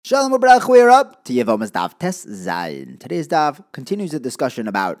Shalom U'Brach, we're up to Yevomas Daf Tes Zayin. Today's Daf continues the discussion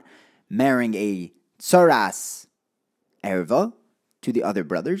about marrying a Tsaras Erva to the other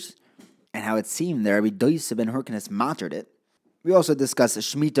brothers, and how it seemed that Rabbi Doisa ben Hyrcanus mattered it. We also discuss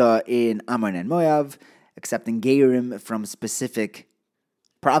Shemitah in Ammon and Moav, accepting Gerim from specific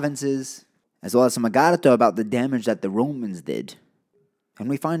provinces, as well as some Agarata about the damage that the Romans did. And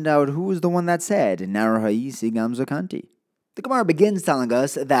we find out who was the one that said, Narahai Sigam Zokanti. The Gemara begins telling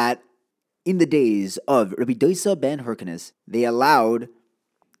us that in the days of Rabbi Doisa ben Hyrcanus, they allowed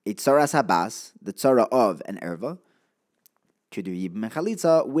a Tsaras Habas, the Tzara of an Erva, to do Yibam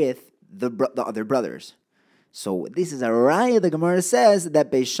Chalitza with the other brothers. So this is a raya. The Gemara says that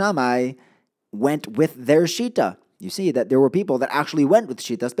Beis Shammai went with their Shita. You see that there were people that actually went with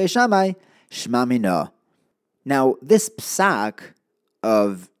Shitas Beis Shammai, Shma Mina. Now, this psak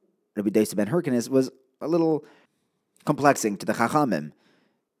of Rabbi Doisa ben Hyrcanus was a little complexing to the Chachamim.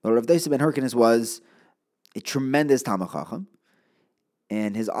 But Rabbi Doisa ben Hyrcanus was a tremendous Talmid Chacham,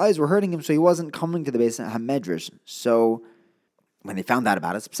 and his eyes were hurting him, so he wasn't coming to the Beis HaMedrash. So when they found out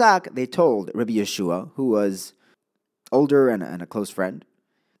about his psak, they told Rabbi Yeshua, who was older and a close friend,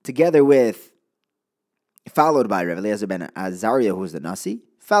 together with, followed by Rabbi Eliezer ben Azariah, who was the Nasi,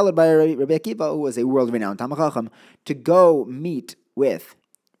 followed by Rabbi Akiva, who was a world-renowned Talmid Chacham, to go meet with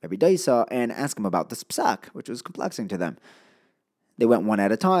Rabbi Doisa and ask him about this psak, which was complexing to them. They went one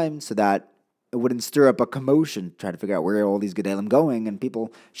at a time so that it wouldn't stir up a commotion, try to figure out where are all these Gedalim going, and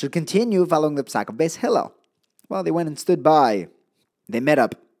people should continue following the psak of Beis Hillel. Well, they went and stood by. They met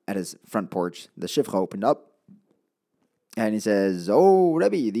up at his front porch. The shivcha opened up, and he says, "Oh,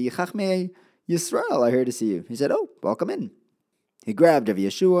 Rebbe, the Chachmei Yisrael are here to see you." He said, "Oh, welcome in." He grabbed Rabbi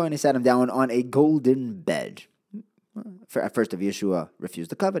Yeshua and he sat him down on a golden bed. At first, Rabbi Yeshua refused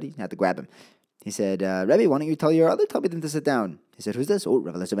the covet. He had to grab him. He said, "Rebbe, why don't you tell your other Talmidim to sit down?" He said, "Who's this?" "Oh,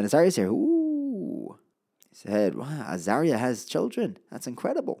 Rabbi Eliezer ben Azariah is here." "Ooh." He said, "Wow, Azariah has children. That's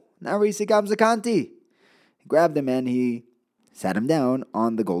incredible." "Nari Sigam Zakanti." He grabbed him and he sat him down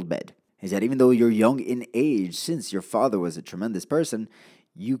on the gold bed. He said, "Even though you're young in age, since your father was a tremendous person,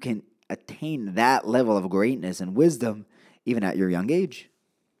 you can attain that level of greatness and wisdom even at your young age."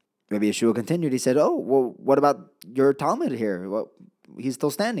 Rabbi Yeshua continued. He said, "Oh, well, what about your Talmud here? Well, he's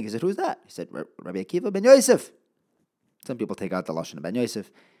still standing." He said, "Who's that?" He said, "Rabbi Akiva ben Yosef." Some people take out the lashon of ben Yosef.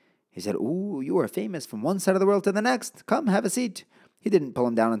 He said, "Ooh, you are famous from one side of the world to the next. Come, have a seat." He didn't pull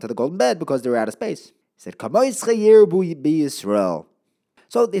him down into the golden bed because they were out of space. He said, "Kamoischa yirbu b'Yisrael."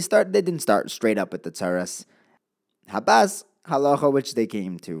 So they didn't start straight up with the Tsaras Habas halacha, which they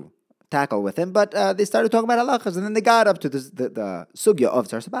came to tackle with him, but they started talking about halachas, and then they got up to the sugya of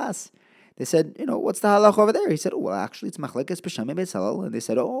Tsaras Habas. They said, "What's the halacha over there?" He said, "Oh, well, actually, it's machlekes Beis Shammai Beis Hillel." And they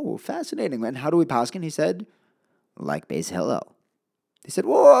said, "Oh, fascinating. And how do we paskin?" He said, "Like Beis Hillel." They said,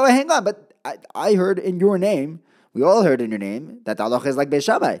 "Whoa, hang on, but I heard in your name, we all heard in your name, that the halacha is like Beis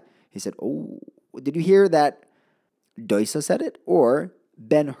Shammai." He said, "Oh, did you hear that Doisa said it, or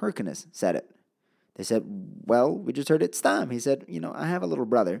Ben Hyrcanus said it?" They said, "Well, we just heard it stam." He said, "I have a little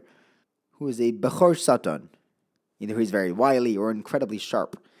brother who is a Bechor Satan. Either he's very wily or incredibly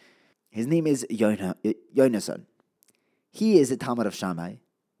sharp. His name is Yonason. He is a Talmid of Shammai,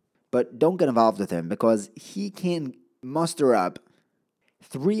 but don't get involved with him because he can muster up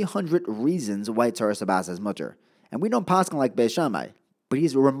 300 reasons why Tsaras Habas is mutter. And we don't paskin like Beis Shammai, but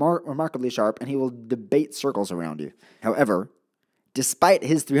he's remarkably sharp and he will debate circles around you. However, despite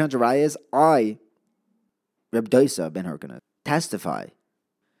his 300 rayas, I, Reb Doisa ben Hyrcanus, testify,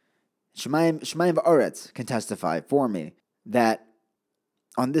 Shemayim v'Aretz can testify for me that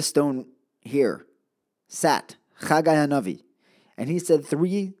on this stone here sat Chagai Hanavi, and he said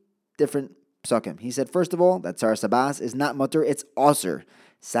 3 different psukim. He said, first of all, that Tsaras Habas is not mutter, it's aser.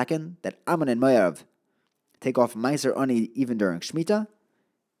 Second, that Ammon and Moav take off Meiser Ani even during Shemitah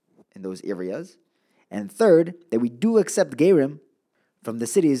in those areas. And third, that we do accept Gerim from the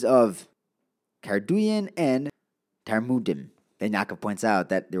cities of Karduyin and Tarmudim. Ben Yaakov points out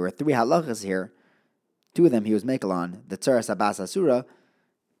that there were 3 halachas here. 2 of them he was makel on. The Tsaras Habas Asura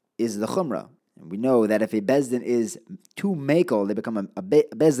is the Chumrah. And we know that if a Bezdin is too makel, they become a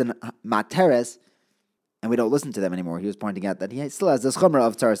Bezdin Materes, and we don't listen to them anymore. He was pointing out that he still has this Chumrah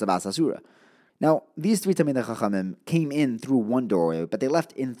of Tsaras Habas Asura. Now, these 3 Talmidei Chachamim came in through one doorway, but they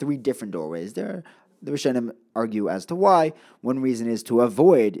left in 3 different doorways. The Rishonim argue as to why. One reason is to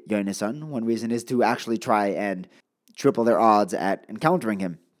avoid Yonason. One reason is to actually try and triple their odds at encountering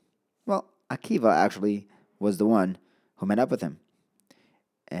him. Well, Akiva actually was the one who met up with him.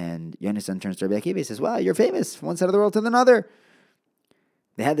 And Yonason turns to Rabbi Akiva and says, "Wow, you're famous from one side of the world to another."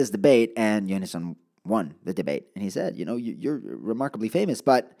 They had this debate, and Yonason won the debate. And he said, "You're remarkably famous,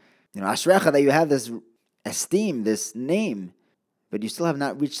 but Ashrecha, that you have this esteem, this name, but you still have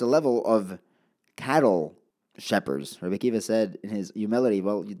not reached the level of cattle shepherds. Rabbi Akiva said in his humility,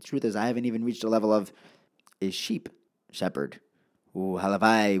 well, the truth is I haven't even reached the level of a sheep shepherd. Ooh,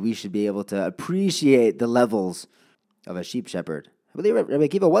 halavai, we should be able to appreciate the levels of a sheep shepherd. I believe Rabbi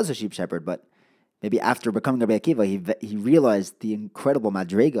Akiva was a sheep shepherd, but maybe after becoming Rabbi Akiva, he realized the incredible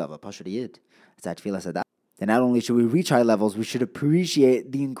madrega of a Pashut Yid. It's that tefillah sadat. And not only should we reach high levels, we should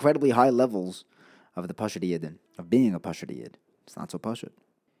appreciate the incredibly high levels of the Pashut Yidin, of being a Pashut Yid. It's not so Pashut.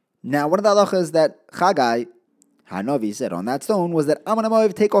 Now, one of the halachas that Chagai Hanavi said on that stone was that Amon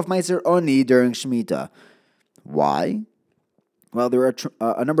Amoiv take off Meiser Oni during Shemitah. Why? Well, there are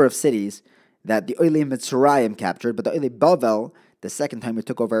a number of cities that the Oilei Mitzrayim captured, but the Oilei Bavel, the second time we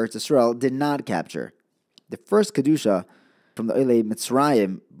took over Eretz Yisrael, did not capture. The first Kedusha from the Oilei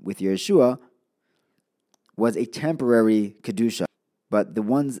Mitzrayim with Yeshua was a temporary Kedusha, but the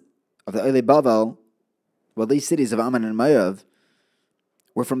ones of the Oilei Bavel, well, these cities of Ammon and Moav,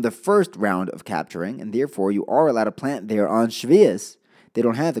 were from the first round of capturing, and therefore you are allowed to plant there on Shvius. They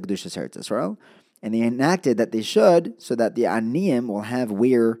don't have the Kedushas Eretz Yisrael, and they enacted that they should, so that the Aniyim will have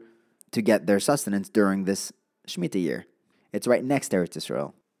where to get their sustenance during this Shemitah year. It's right next to Eretz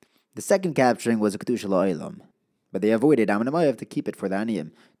Yisrael. The second capturing was a Kedusha La'olam, but they avoided Ammon and Moav to keep it for the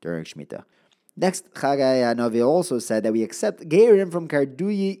Aniyim during Shemitah. Next, Chagai Hanavi also said that we accept Gerim from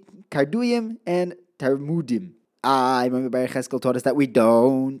Karduyim and Tarmudim. Imam Baruch Cheskel taught us that we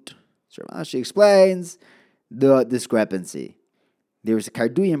don't. So Rashi explains the discrepancy. There's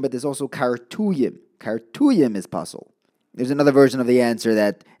Karduyim, but there's also Kartuyim. Kartuyim is puzzle. There's another version of the answer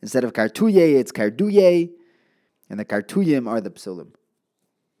that instead of Kartuye, it's Karduye, and the Kartuyim are the Psulim.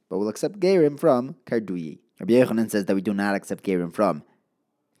 But we'll accept Gerim from Karduyi. Rabbi Yochanan says that we do not accept Gerim from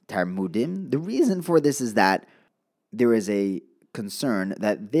Tarmudim. The reason for this is that there is a concern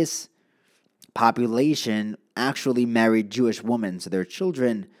that this population actually married Jewish women, so their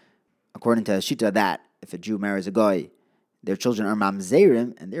children, according to Shita, that if a Jew marries a goy, their children are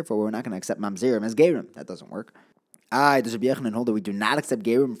mamzerim, and therefore we're not going to accept mamzerim as gerim. That doesn't work. Does Rabbi Yochanan hold that we do not accept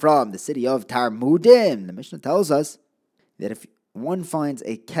gerim from the city of Tarmudim? The Mishnah tells us that if one finds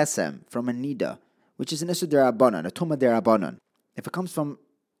a kesem from a nida, which is an issur derabanan, a tuma derabanan, if it comes from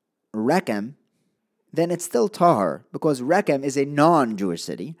Rechem, then it's still tahar, because Rechem is a non-Jewish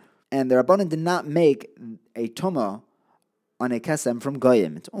city, and the Rabbanan did not make a tuma on a kesem from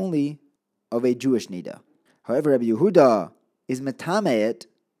goyim. It's only of a Jewish nida. However, Rabbi Yehuda is metameet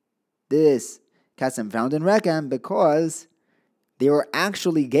this kesem found in Rechem because they were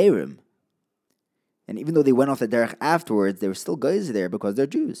actually gerim. And even though they went off the derech afterwards, they were still goyim there because they're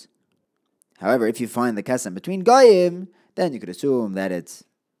Jews. However, if you find the kesem between goyim, then you could assume that it's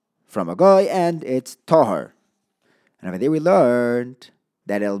from a goy and it's tahar. And over there we learned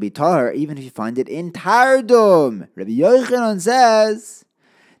that it'll be tahar even if you find it in Tardum. Rabbi Yochanan says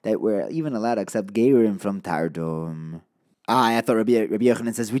that we're even allowed to accept gerim from Tardum. I thought Rabbi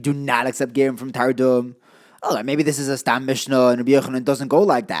Yochanan says we do not accept gerim from Tardum. Oh, maybe this is a Stam Mishnah and Rabbi Yochanan doesn't go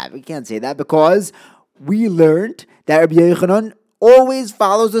like that. We can't say that because we learned that Rabbi Yochanan always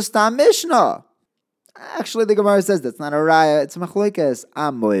follows the Stam Mishnah. Actually, the Gemara says that's not a raya. It's machlokes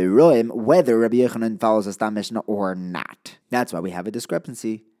amoyroim whether Rabbi Yochanan follows the Stam Mishnah or not. That's why we have a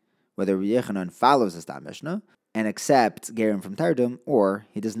discrepancy whether Rabbi Yochanan follows the Stam Mishnah and accepts gerim from Tardum, or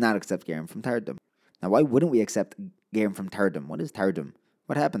he does not accept gerim from Tardum. Now, why wouldn't we accept gerim from Tardum? What is Tardum?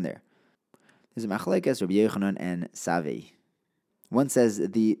 What happened there? There's a machlokes Rabbi Yochanan and Savi. One says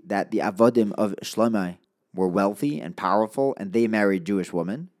that the avodim of Shlomo were wealthy and powerful, and they married Jewish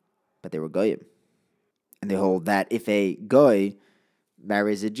women, but they were goyim. And they hold that if a goy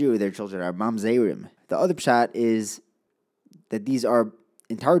marries a Jew, their children are mamzerim. The other pshat is that these are,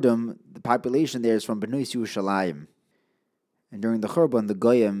 in Tardum, the population there is from Bnei Yerushalayim. And during the Churban, the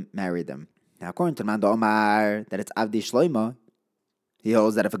goyim married them. Now, according to Manda Omar, that it's Avdi Shloimo, he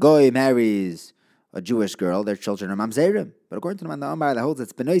holds that if a goy marries a Jewish girl, their children are mamzerim. But according to Manda Omar, that holds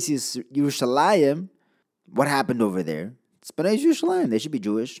that it's Bnei Yerushalayim. What happened over there? It's Bnei Yerushalayim. They should be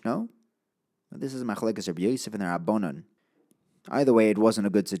Jewish, no? This is machlekes Rabbi Yosef and the Rabbanon. Either way, it wasn't a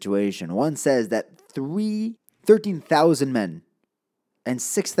good situation. One says that 13,000 men and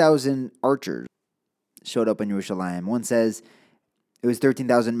 6,000 archers showed up in Yerushalayim. One says it was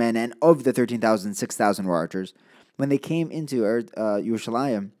 13,000 men, and of the 13,000, 6,000 were archers. When they came into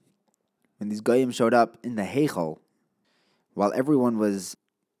Yerushalayim, when these goyim showed up in the Heichal, while everyone was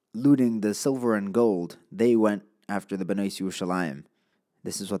looting the silver and gold, they went after the Bnei Yerushalayim.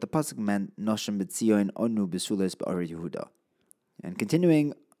 This is what the pasuk meant, Noshem b'tzion onu b'sules b'or Yehuda. And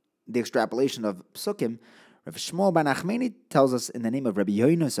continuing the extrapolation of psukim, Rav Shmuel bar Nachmani tells us in the name of Rabbi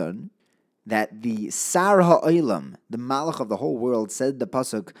Yonason that the Sar HaOlam, the Malach of the whole world, said the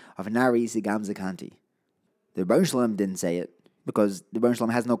pasuk of Nari Sigam Zikanti. The Rebbeinu Shalom didn't say it because the Rebbeinu Shalom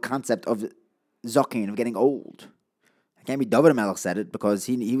has no concept of zokin, of getting old. It can't be David HaMelech said it because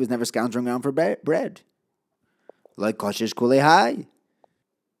he was never scounging around for bread. Like Koshish Kulei Hai.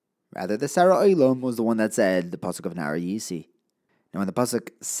 Rather, the Sar HaOlam was the one that said the pasuk of Nari Yisi. Now, when the pasuk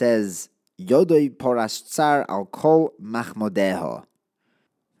says Yodoi Porash Tsar al Kol Machmodeha,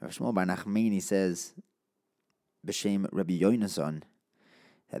 Rav Shmuel bar Nachmani says, B'Shem Rabbi Yonason,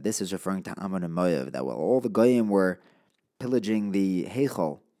 that this is referring to Ammon and Moav, that while all the Goyim were pillaging the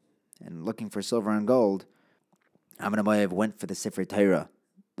Heichal and looking for silver and gold, Ammon and Moav went for the Sefer Torah,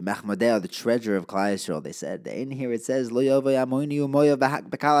 the Machmodeha, the treasure of Klal Yisrael. They said, in here it says, Lo Yovei Ammoni u'Moav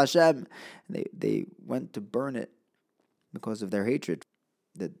b'Kal Hashem. They went to burn it because of their hatred,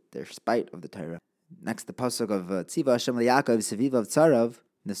 their spite of the Torah. Next, the pasuk of Tziva Hashem LeYaakov Sevivav Tzarav,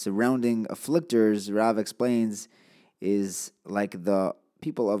 the surrounding afflictors, Rav explains, is like the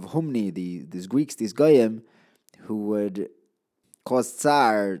people of Humni, these Greeks, these Goyim, who would cause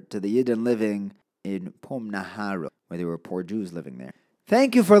tsar to the Yidden living in Pum Nahara, where there were poor Jews living there.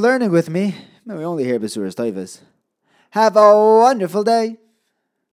 Thank you for learning with me. We only hear Besuras Toivas. Have a wonderful day.